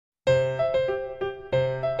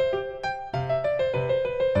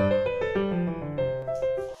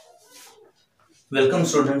Welcome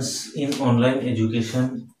students in online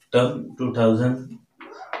education term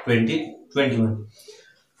 2020-21.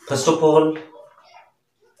 First of all,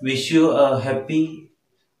 wish you a happy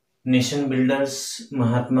nation builders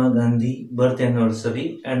Mahatma Gandhi birth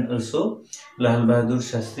anniversary and also Lal Bahadur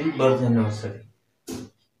Shastri birth anniversary.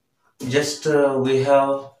 Just we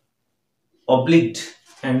have obliged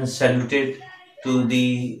and saluted to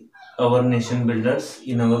the our nation builders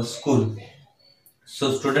in our school.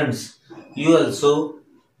 So students, you also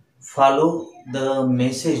follow the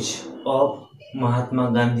message of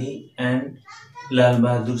Mahatma Gandhi and Lal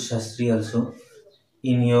Bahadur Shastri also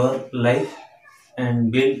in your life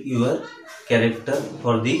and build your character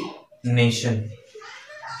for the nation.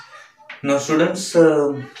 Now, students,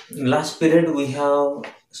 last period we have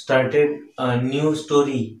started a new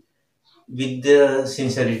story with the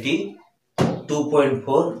sincerity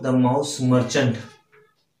 2.4 The Mouse Merchant.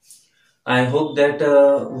 I hope that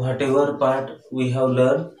whatever part we have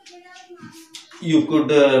learned, you could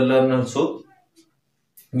learn also.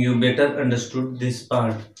 You better understood this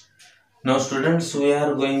part. Now students, we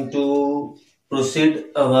are going to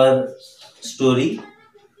proceed our story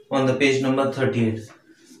on the page number 38.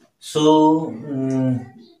 So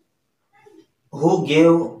who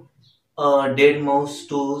gave a dead mouse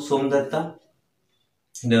to Somdatta?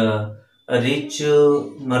 The rich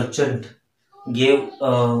merchant gave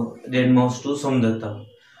a dead mouse to Somdatta.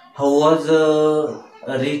 How was a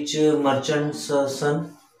rich merchant's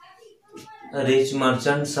son? A rich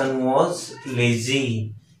merchant's son was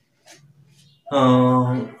lazy.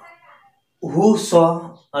 Uh, who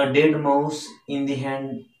saw a dead mouse in the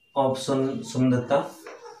hand of Somdatta?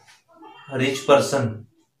 A rich person.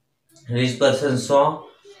 Rich person saw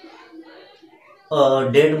a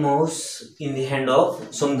dead mouse in the hand of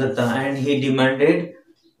Somdatta and he demanded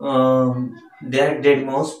that dead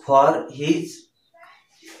mouse for his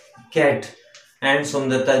cat. And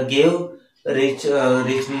Somdatta gave rich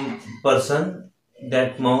person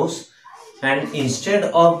that mouse, and instead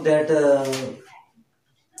of that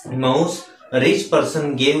mouse, a rich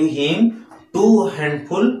person gave him 2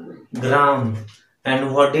 handful gram.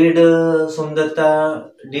 And what did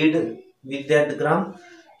Somdatta did with that gram?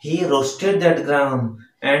 He roasted that gram,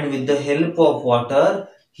 and with the help of water,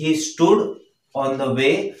 he stood on the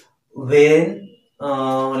way when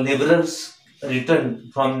laborers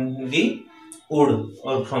returned from the wood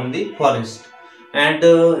or from the forest, and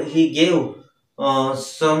he gave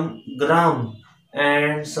some gram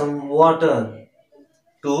and some water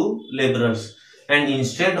to laborers, and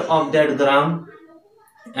instead of that gram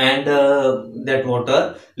and that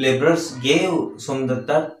water, laborers gave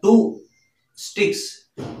Somdatta 2 sticks.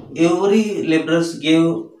 Every laborers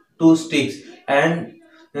gave 2 sticks, and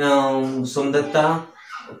Somdatta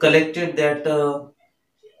collected that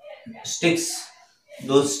sticks,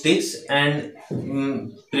 those sticks, and he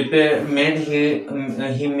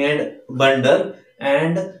made bundle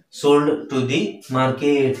and sold to the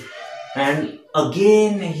market. And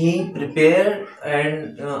again he prepared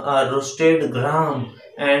and roasted gram,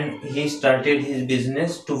 and he started his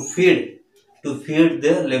business to feed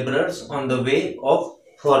the laborers on the way of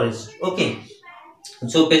forest. Okay,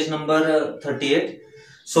 so page number 38.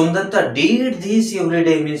 Somdatta did this every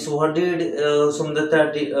day. Means what did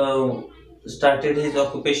Somdatta started his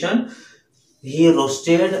occupation? He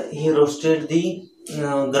roasted the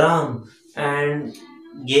gram and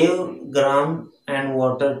gave gram and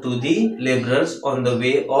water to the laborers on the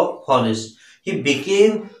way of forest. He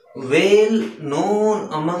became well known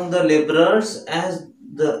among the laborers as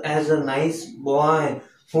a nice boy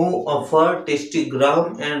who offered tasty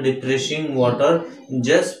gram and refreshing water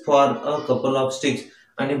just for a couple of sticks.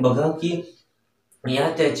 आणि बघा की या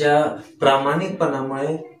त्याच्या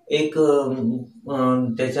प्रामाणिकपणामुळे एक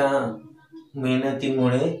त्याच्या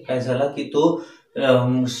मेहनतीमुळे काय झाला की तो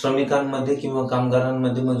श्रमिकांमध्ये किंवा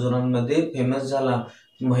कामगारांमध्ये मजुरांमध्ये फेमस झाला.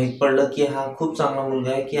 माहीत पडलं की हा खूप चांगला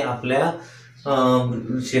मुलगा आहे की आपल्या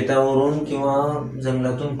शेतावरून किंवा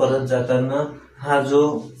जंगलातून परत जाताना हा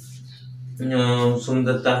जो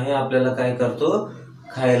सोमदत्ता आहे आपल्याला काय करतो,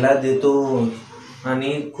 खायला देतो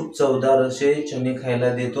आणि खूप चवदार असे चणे खायला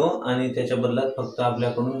देतो आणि त्याच्या बदल्यात फक्त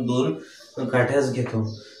आपल्याकडून 2 काठ्याच घेतो.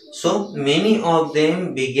 So many of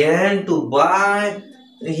them began to buy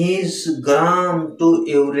his gram to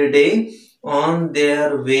every day on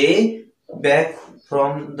their way back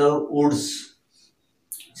from the woods.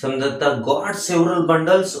 Somdatta got several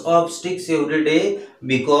bundles of sticks every day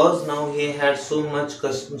because now he had so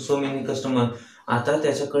many customers. आता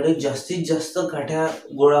त्याच्याकडे जास्तीत जास्त काठ्या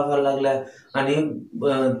गोळा व्हायला लागल्या आणि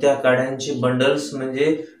त्या काड्यांचे बंडल्स म्हणजे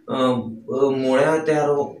मोळ्या तयार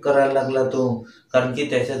करायला लागला तो, कारण की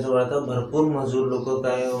त्याच्याजवळ आता भरपूर मजूर लोक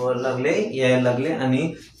काय यायला लागले आणि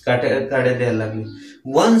काड्या द्यायला लागले.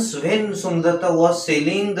 Once when Somdatta was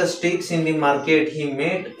selling the sticks in the market he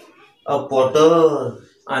met a Potter.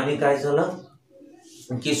 आणि काय झालं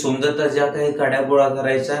की सोमदत्ता ज्या काही काड्या गोळा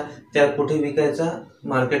करायचा त्या कुठे विकायचा,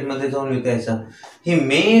 मार्केटमध्ये जाऊन विकायचा. ही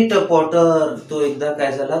मेट अ पॉटर, तो एकदा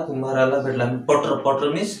काय झाला कुंभाराला भेटला. Potter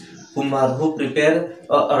means Kumbhar, who prepare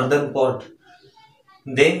a earthen pot.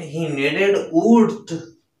 Then he needed wood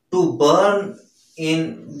to burn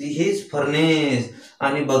in his furnace.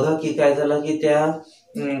 आणि बघा की काय झालं की त्या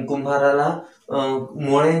कुंभाराला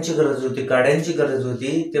मोळ्यांची गरज होती, काड्यांची गरज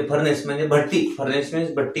होती. ते फर्नेस म्हणजे भट्टी, फर्नेस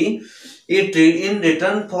मीन्स भट्टी. In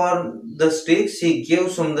return for the sticks, he gave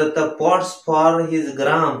Somdatta pots for his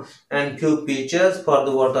gram and few pitchers for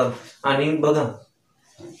the water. आणि बघा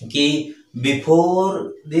की before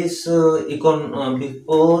this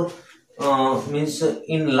means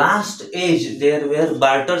in last age there were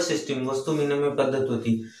barter system, वस्तू विनिमय पद्धत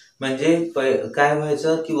होती. म्हणजे काय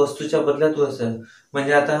व्हायचं की वस्तूच्या बदल्यात व्हायचं.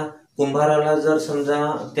 म्हणजे आता कुंभाराला जर समजा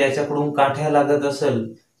त्याच्याकडून काठ्या लागत असेल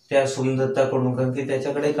त्या सोमदत्ताकडून, कारण की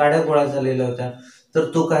त्याच्याकडे काड्या गोळा झालेल्या होत्या, तर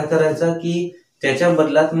तो काय करायचा की त्याच्या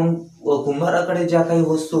बदल्यात मग कुंभाराकडे ज्या काही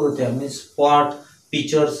वस्तू होत्या मीन्स पॉट,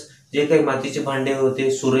 पिचर्स, जे काही मातीचे भांडे होते,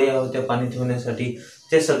 सुरया होत्या पाणी ठेवण्यासाठी,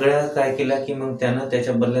 ते सगळ्या काय केल्या की मग त्यानं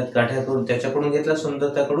त्याच्या बदल्यात काठ्या करून त्याच्याकडून घेतला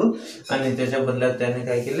सोमदत्ताकडून, आणि त्याच्या बदल्यात त्याने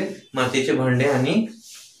काय केले मातीचे भांडे आणि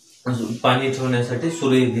पाणी ठेवण्यासाठी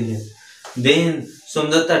सुरे दिले. Then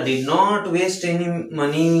Somdatta did not waste any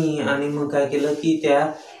मनी. आणि मग काय केलं की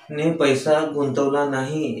त्याने पैसा गुंतवला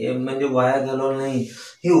नाही, म्हणजे वाया घालवला नाही.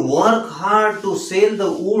 ही work hard to sale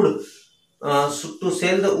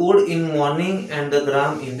the wood in morning and the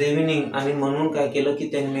gram in the evening. आणि म्हणून काय केलं की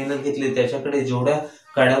त्यांनी मेहनत घेतली. त्याच्याकडे जेवढ्या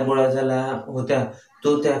काड्या गोळा झाल्या होत्या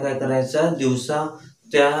तो त्या काय करायचा दिवसा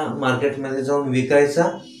त्या मार्केटमध्ये जाऊन विकायचा,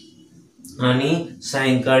 आणि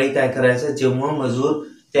सायंकाळी काय करायचं जेव्हा मजूर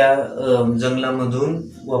त्या जंगलामधून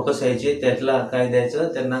वापस यायचे त्यातला काय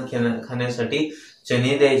द्यायचं त्यांना खाण्यासाठी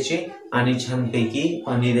चणे द्यायचे आणि छानपैकी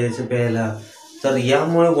पाणी द्यायचं प्यायला. तर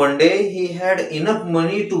यामुळे one day he had enough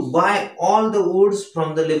money to bye all the woods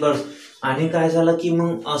from the labours. आणि काय झालं की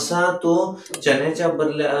मग असा तो चण्याच्या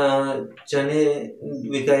चणे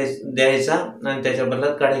द्यायचा आणि त्याच्या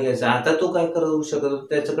बदल्यात काड्या घ्यायचा. आता तो काय करू शकत,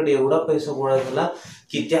 त्याच्याकडे एवढा पैसा गोळा झाला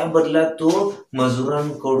की त्या बदल्यात तो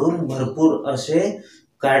मजुरांकडून भरपूर असे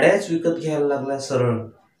काड्याच विकत घ्यायला लागला सरळ.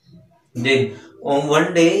 Then one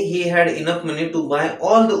day he had enough money to bye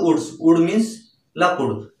all the woods. Wood means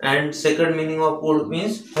लाकूड, and second meaning of wood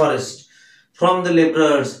means forest, from the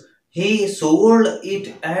labourers. He sold it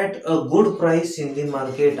at a good price in the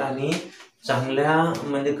market. आणि चांगल्या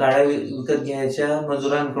म्हणजे काड्या विकत घ्यायच्या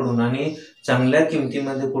मजुरांकडून आणि चांगल्या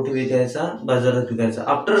किमतीमध्ये कुठे विकायचा, बाजारात विकायचा.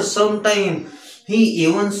 After some time he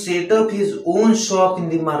even set up his on shop in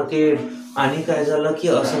the market. आणि काय झालं की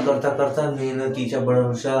असं करता करता मेहनतीच्या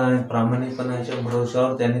भरवशावर आणि प्रामाणिकपणाच्या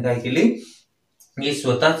भरवशावर त्याने काय केली की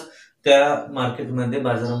स्वतःच त्या मार्केटमध्ये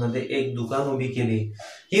बाजारामध्ये एक दुकान उभी केली.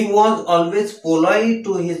 He was always polite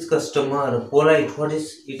to his customer. Polite, what is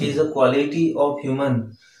it is a quality of human.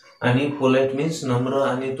 आणि पोलाइट मीन्स नम्र.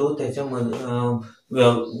 आणि तो त्याच्या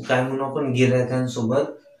काय म्हणू आपण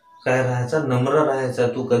गिरायकांसोबत काय राहायचा, नम्र राहायचा.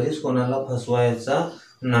 तू कधीच कोणाला फसवायचा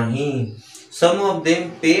नाही. Some of them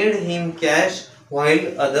paid him cash while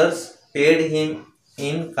others paid him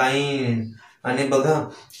in kind. आणि बघा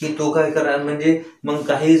की तो काय करा म्हणजे मग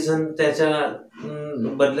काही जण त्याच्या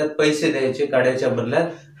बदल्यात पैसे द्यायचे काड्याच्या बदल्यात,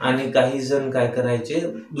 आणि काही जण काय करायचे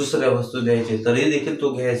दुसऱ्या वस्तू द्यायचे, तरी देखील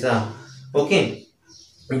तो घ्यायचा. Okay.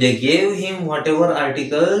 They gave him whatever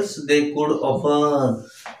articles they could offer.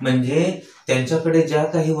 म्हणजे त्यांच्याकडे ज्या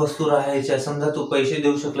काही वस्तू राहायच्या, समजा तो पैसे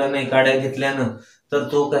देऊ शकला नाही काड्या घेतल्यानं, तर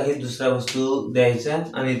तो काही दुसऱ्या वस्तू द्यायचा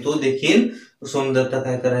आणि तो देखील सोमदत्ता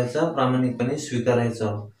काय करायचा प्रामाणिकपणे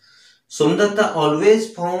स्वीकारायचा. Somdatta always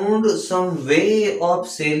found some way of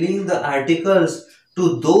selling the articles to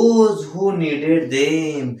those who needed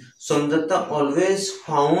them. Somdatta always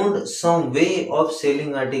found some way of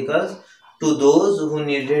selling articles to those who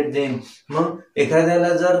needed them. मग एखाद्याला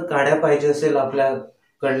जर काड्या पाहिजे असेल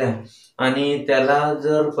आपल्याकडल्या आणि त्याला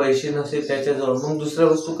जर पैसे नसेल त्याच्याजवळ, मग दुसऱ्या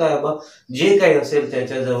वस्तू काय बा जे काही असेल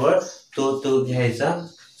त्याच्याजवळ तो घ्यायचा.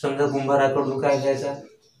 समजा कुंभाराकडून काय घ्यायचा,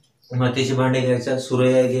 मातीची भांडे घ्यायचा,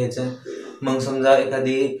 सुरया घ्यायचा. मग समजा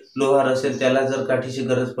एखादी लोहार असेल त्याला जर काठीची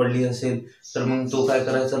गरज पडली असेल तर मग तो काय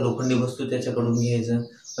करायचा लोखंडी वस्तू त्याच्याकडून घ्यायचा.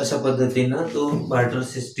 अशा पद्धतीनं तो बार्टर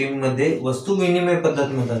सिस्टीम मध्ये वस्तू विनिमय पद्धत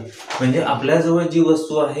म्हणतात. म्हणजे आपल्याजवळ जी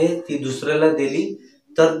वस्तू आहे ती दुसऱ्याला दिली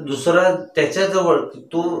तर दुसरा त्याच्याजवळ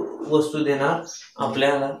तो वस्तू देणार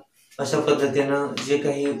आपल्याला. अशा पद्धतीनं जे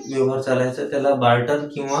काही व्यवहार चालायचा त्याला बार्टर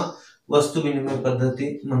किंवा वस्तू विनिमय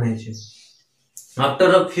पद्धती म्हणायची.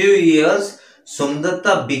 After a few years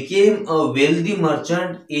Somdatta became a wealthy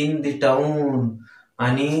merchant in the town.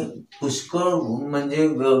 आणि पुष्कळ म्हणजे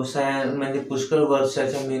व्यवसाय म्हणजे पुष्कळ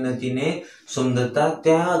वर्षाच्या मेहनतीने सोमदत्ता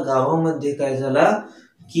त्या गावामध्ये काय झाला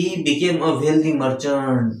की became a wealthy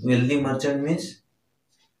merchant. Wealthy merchant means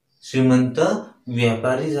श्रीमंत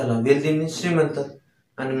व्यापारी झाला. वेल्दी मीन्स श्रीमंत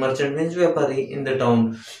आणि मर्चंट मीन्स व्यापारी in the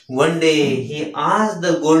town. One day he asked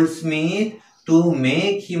the Goldsmith to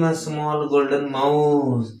make him a small golden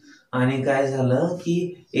Mouse. आणि काय झालं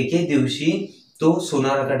की एके दिवशी तो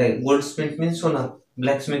सोनाराकडे, गोल्डस्मिथ मीन्स सोनार,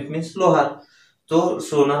 ब्लॅकस्मिथ मीन्स लोहार, तो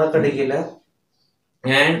सोनाराकडे गेला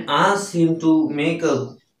and asked him to make a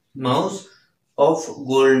mouse of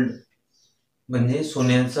gold. म्हणजे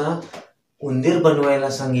सोन्याचा उंदीर बनवायला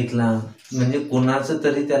सांगितला. म्हणजे कोणाचं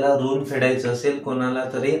तरी त्याला ऋण फेडायचं असेल, कोणाला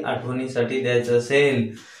तरी आठवणीसाठी द्यायचं असेल.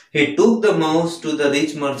 हे took the Mouse to the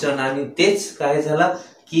rich merchant. आणि तेच काय झाला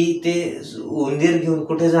की ते उंदीर घेऊन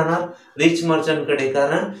कुठे जाणार, रिच मर्चंट कडे.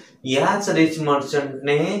 कारण याच रिच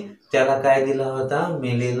मर्चंटने त्याला काय दिला होता,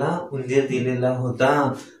 मेलेला उंदीर दिलेला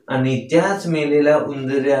होता. आणि त्याच मेलेल्या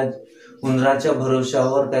उंदराच्या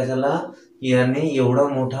भरोशावर काय झाला, याने एवढा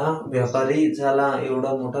मोठा व्यापारी झाला,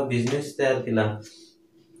 एवढा मोठा बिझनेस तयार केला.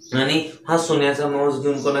 आणि हा सोन्याचा माऊस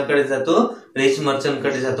घेऊन कोणाकडे जातो, रिच मर्चंट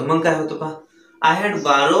कडे जातो. मग काय होतं पहा, I had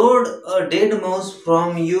borrowed a dead mouse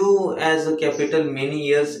from you as a capital many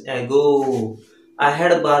years ago. I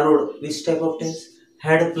had borrowed, which type of tense?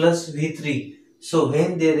 Had plus V3. So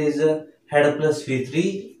when there is a had plus V3,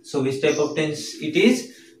 so which type of tense it is?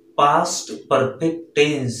 Past perfect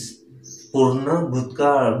tense. पूर्ण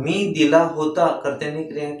भूतकाळ. मी दिला होता, कर्त्याने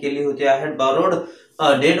क्रिया केली होती. I had borrowed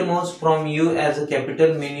a dead Mouse from you as a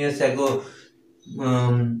capital many years ago.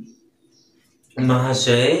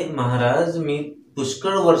 महाशय, महाराज, मी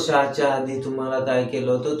पुष्कळ वर्षाच्या आधी तुम्हाला काय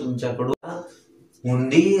केलं होतं, तुमच्याकडून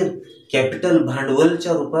उंदीर कॅपिटल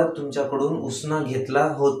भांडवलच्या रूपात तुमच्याकडून उसना घेतला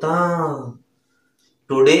होता.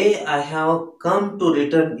 Today I have come to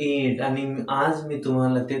return it. आणि आज मी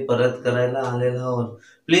तुम्हाला ते परत करायला आलेलो आहोत.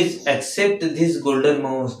 Please accept this golden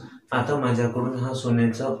Mouse. आता माझ्याकडून हा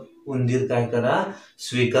सोन्याचा उंदीर काय करा,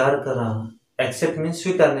 स्वीकार करा. ऍक्सेप्ट मीन्स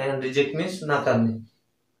स्वीकारणे आणि रिजेक्ट मीन्स नाकारणे.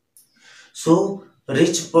 So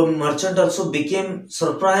rich merchant also became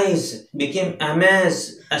surprise, became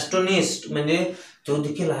ॲस्टोनिस्ड. म्हणजे तो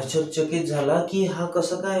देखील आश्चर्यचकित झाला की हा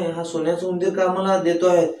कसं काय, हा सोन्याचा उंदीर का मला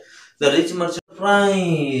देतोय. द रिच मर्चंट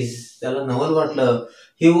सरप्राइज, त्याला नवल वाटलं.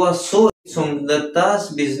 He was so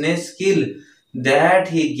सोमदत्ता's business skill that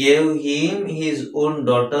he gave him his on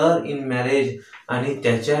daughter in marriage. आणि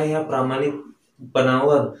त्याच्या ह्या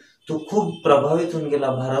प्रामाणिकपणावर तो खूप प्रभावित होऊन गेला,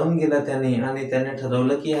 भारावून गेला त्याने. आणि त्याने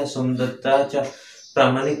ठरवलं की या सोमदत्ताच्या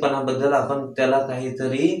प्रामाणिकपणाबद्दल आपण त्याला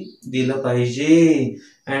काहीतरी दिलं पाहिजे.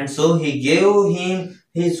 And so he gave him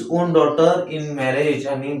his on daughter in marriage.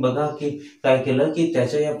 आणि बघा की काय केलं की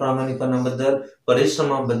त्याच्या या प्रामाणिकपणाबद्दल,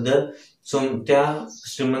 परिश्रमाबद्दल त्या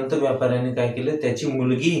श्रीमंत व्यापाऱ्याने काय केलं, त्याची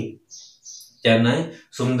मुलगी त्याने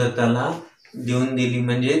सोमदत्ताला देऊन दिली.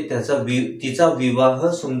 म्हणजे तिचा विवाह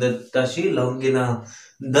सोमदत्ताशी लावून दिला.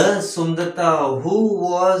 Thus Somdatta, who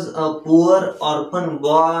was a poor orphan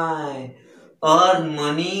boy, earned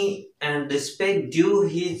money and respect due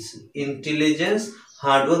his intelligence,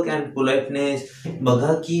 hard work and politeness.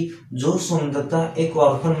 बघा की जो सोमदत्ता एक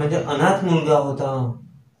ऑर्फन म्हणजे अनाथ मुलगा होता,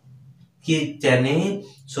 की त्याने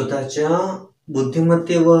स्वतःच्या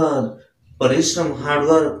बुद्धिमत्तेवर, परिश्रम,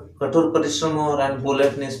 हार्डवर्क, कठोर परिश्रमावर आणि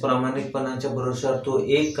पोलाइटनेस, प्रामाणिकपणाच्या भरोशावर तो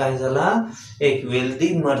एक काय झाला, एक वेल्दी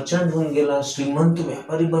मर्चंट होऊन गेला, श्रीमंत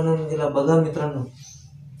व्यापारी बनवून गेला. बघा मित्रांनो,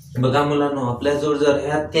 बघा मुलांनो, आपल्याजवळ जर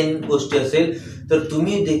ह्या 3 गोष्टी असेल तर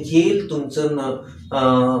तुम्ही देखील तुमचं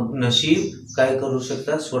नशीब काय करू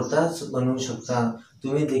शकता, स्वतःच बनवू शकता.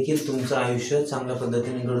 तुम्ही देखील तुमचं आयुष्य चांगल्या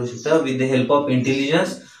पद्धतीने घडवू शकता with the help of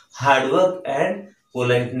intelligence, hard work and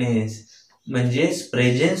politeness. म्हणजेच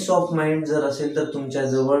प्रेझेन्स ऑफ माइंड जर असेल तर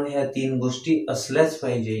तुमच्याजवळ ह्या 3 गोष्टी असल्याच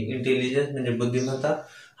पाहिजे. इंटेलिजन्स म्हणजे बुद्धिमत्ता,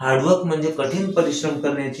 हार्डवर्क म्हणजे कठीण परिश्रम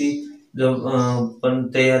करण्याची पण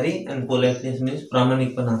तयारी, आणि पोलाइटनेस म्हणजे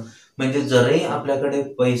प्रामाणिकपणा. म्हणजे जरी आपल्याकडे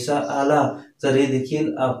पैसा आला तरी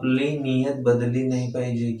देखील आपली नियत बदलली नाही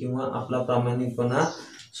पाहिजे किंवा आपला प्रामाणिकपणा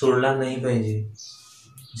सोडला नाही पाहिजे.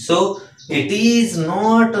 So it is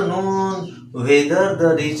not known whether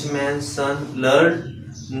the rich man's son learned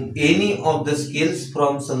any of the skills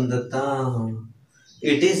from Somdatta.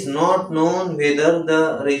 It is not known whether the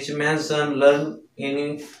rich man's son learned any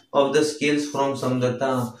of the skills from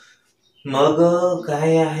Somdatta. मग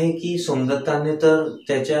काय आहे की सोमदत्ताने तर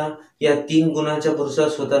त्याच्या या 3 गुणाच्या पुरुषात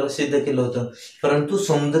स्वतःला सिद्ध केलं होतं. परंतु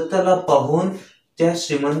सोमदत्ताला पाहून त्या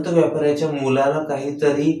श्रीमंत व्यापाऱ्याच्या मुलाला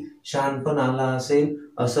काहीतरी शहाणपण आला असेल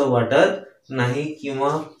असं वाटत नाही,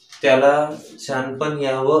 किंवा त्याला शहाणपण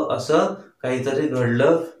यावं असं काहीतरी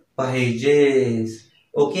घडलं पाहिजे.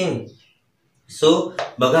 ओके. सो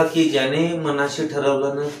बघा की ज्याने मनाशी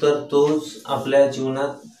ठरवलं ना, तर तोच आपल्या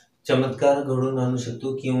जीवनात चमत्कार घडवून आणू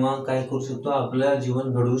शकतो, किंवा काय करू शकतो, आपलं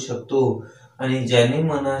जीवन घडवू शकतो. आणि ज्याने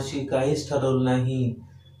मनाशी काहीच ठरवलं नाही,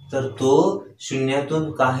 तर तो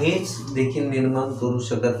शून्यातून काहीच देखील निर्माण करू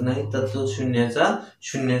शकत नाही, तर तो शून्याचा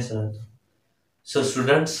शून्यच राहतो. So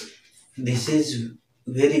students, this is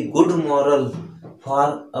very good moral for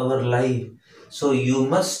our life. So you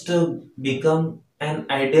must become an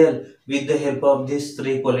ideal with the help of these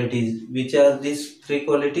 3 qualities. Which are these 3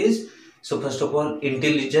 qualities? So first of all,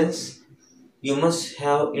 intelligence. You must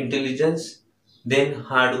have intelligence. Then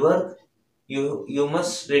hard work. You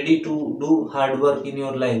must ready to do hard work in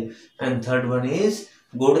your life. And third one is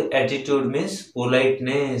good attitude, means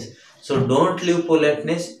politeness. So don't leave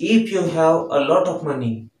politeness if you have a lot of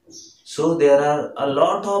money. So there are a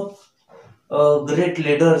lot of great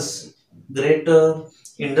leaders, great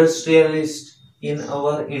industrialists in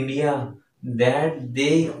our India, that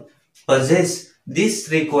they possess these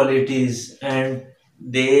 3 qualities and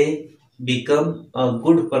they become a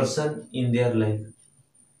good person in their life.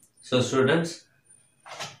 So students,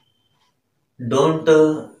 don't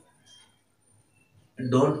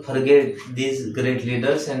don't forget these great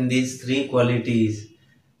leaders and these 3 qualities.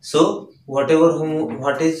 So what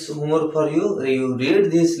is homework for you? You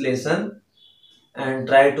read this lesson and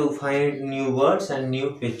try to find new words and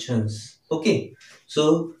new questions. Okay.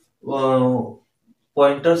 So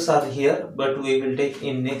pointers are here, but we will take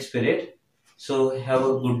in next period. So have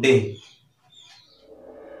a good day.